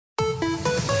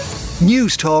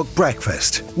News Talk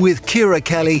Breakfast with Ciara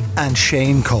Kelly and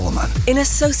Shane Coleman. In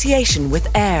association with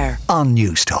AIR On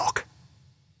News Talk.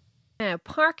 Now,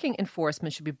 parking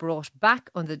enforcement should be brought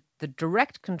back under the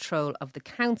direct control of the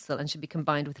council and should be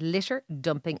combined with litter,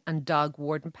 dumping and dog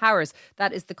warden powers.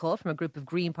 That is the call from a group of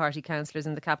Green Party councillors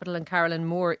in the capital, and Carolyn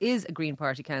Moore is a Green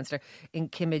Party councillor in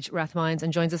Kimmage, Rathmines,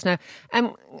 and joins us now.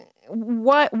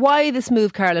 Why this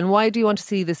move, Carolyn? Why do you want to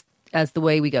see this as the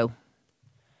way we go?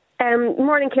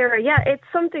 Morning, Ciara. Yeah, it's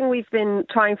something we've been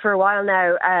trying for a while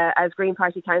now as Green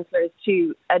Party councillors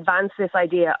to advance this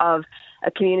idea of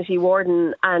a community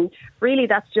warden, and really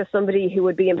that's just somebody who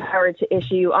would be empowered to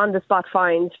issue on-the-spot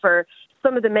fines for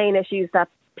some of the main issues that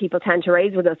people tend to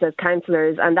raise with us as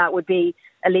councillors, and that would be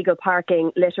illegal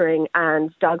parking, littering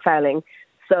and dog fouling.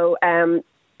 So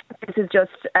this is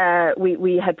just,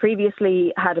 we had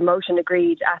previously had a motion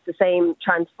agreed at the same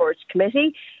Transport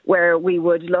Committee where we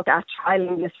would look at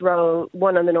trialling this role,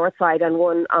 one on the north side and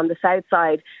one on the south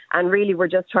side. And really we're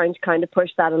just trying to kind of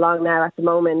push that along now at the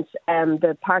moment.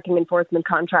 The parking enforcement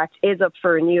contract is up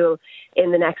for renewal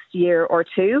in the next year or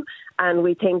two. And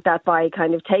we think that by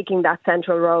kind of taking that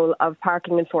central role of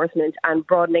parking enforcement and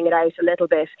broadening it out a little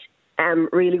bit,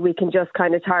 really we can just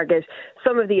kind of target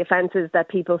some of the offences that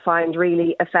people find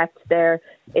really affect their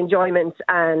enjoyment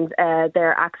and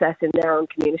their access in their own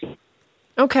community.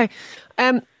 Okay.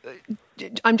 I'm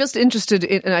just interested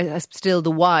in still the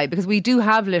why, because we do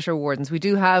have litter wardens. We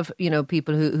do have,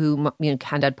 people who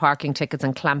hand out parking tickets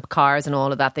and clamp cars and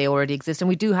all of that. They already exist. And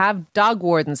we do have dog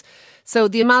wardens. So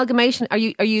the amalgamation, are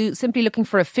you simply looking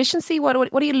for efficiency? What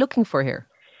are you looking for here?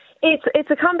 It's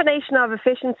a combination of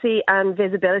efficiency and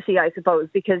visibility, I suppose,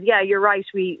 because, yeah, you're right,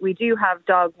 we do have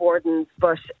dog wardens,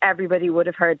 but everybody would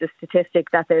have heard the statistic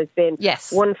that there's been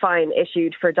one fine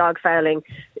issued for dog fouling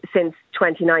since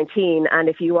 2019. And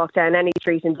if you walk down any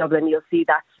street in Dublin, you'll see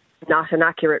that's not an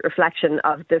accurate reflection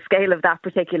of the scale of that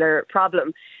particular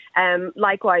problem.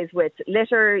 Likewise with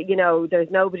litter, there's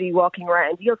nobody walking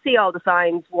around. You'll see all the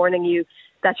signs warning you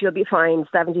that you'll be fined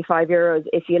 €75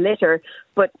 if you litter,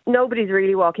 but nobody's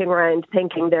really walking around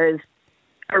thinking there's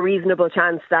a reasonable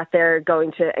chance that they're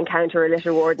going to encounter a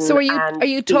litter warden. So are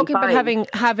you talking about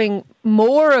having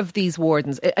more of these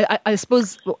wardens? I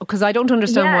suppose, because I don't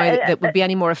understand why that would be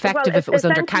any more effective if it was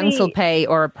under council pay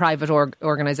or a private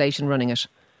organisation running it.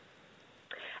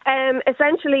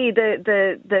 Essentially,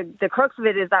 the crux of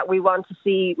it is that we want to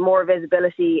see more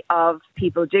visibility of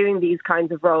people doing these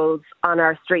kinds of roles on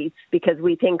our streets, because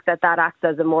we think that acts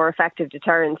as a more effective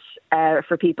deterrent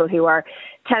for people who are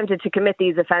tempted to commit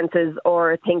these offences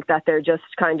or think that they're just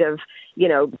kind of,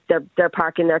 they're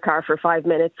parking their car for 5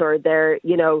 minutes, or they're,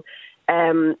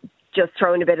 just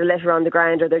throwing a bit of litter on the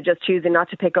ground, or they're just choosing not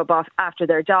to pick up after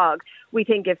their dog. We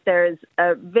think if there's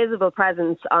a visible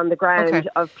presence on the ground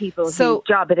of people whose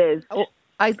job it is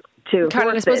to...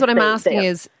 Carolyn, I suppose what I'm asking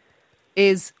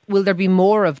is will there be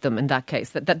more of them in that case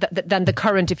than the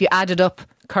current, if you added up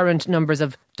current numbers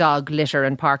of dog, litter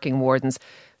and parking wardens?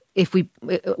 If we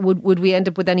would we end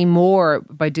up with any more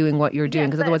by doing what you're doing?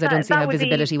 Because otherwise I don't see how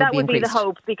visibility would be increased. That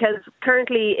would be the hope, because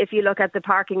currently if you look at the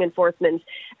parking enforcement,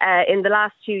 in the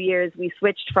last 2 years we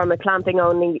switched from a clamping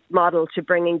only model to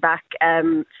bringing back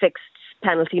fixed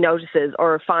penalty notices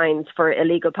or fines for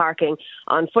illegal parking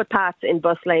on footpaths, in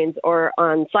bus lanes or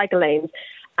on cycle lanes.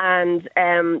 And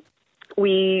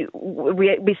we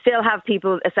still have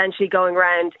people essentially going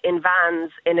around in vans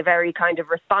in a very kind of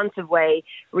responsive way,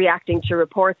 reacting to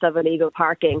reports of illegal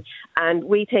parking. And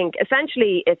we think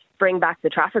essentially it's bring back the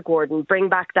traffic warden, bring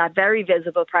back that very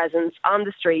visible presence on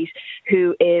the street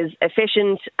who is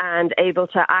efficient and able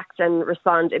to act and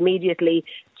respond immediately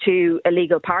to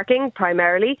illegal parking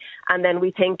primarily. And then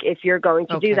we think if you're going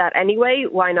to do that anyway,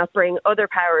 why not bring other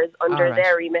powers under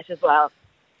their remit as well?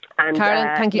 And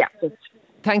Carolyn, thank you.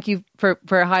 Thank you for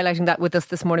highlighting that with us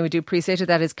this morning. We do appreciate it.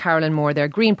 That is Carolyn Moore, their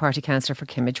Green Party councillor for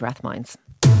Kimmage, Rathmines.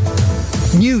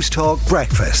 News Talk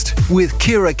Breakfast with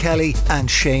Ciara Kelly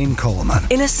and Shane Coleman.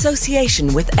 In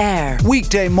association with AIR.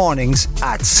 Weekday mornings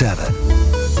at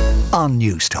 7 on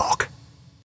News Talk.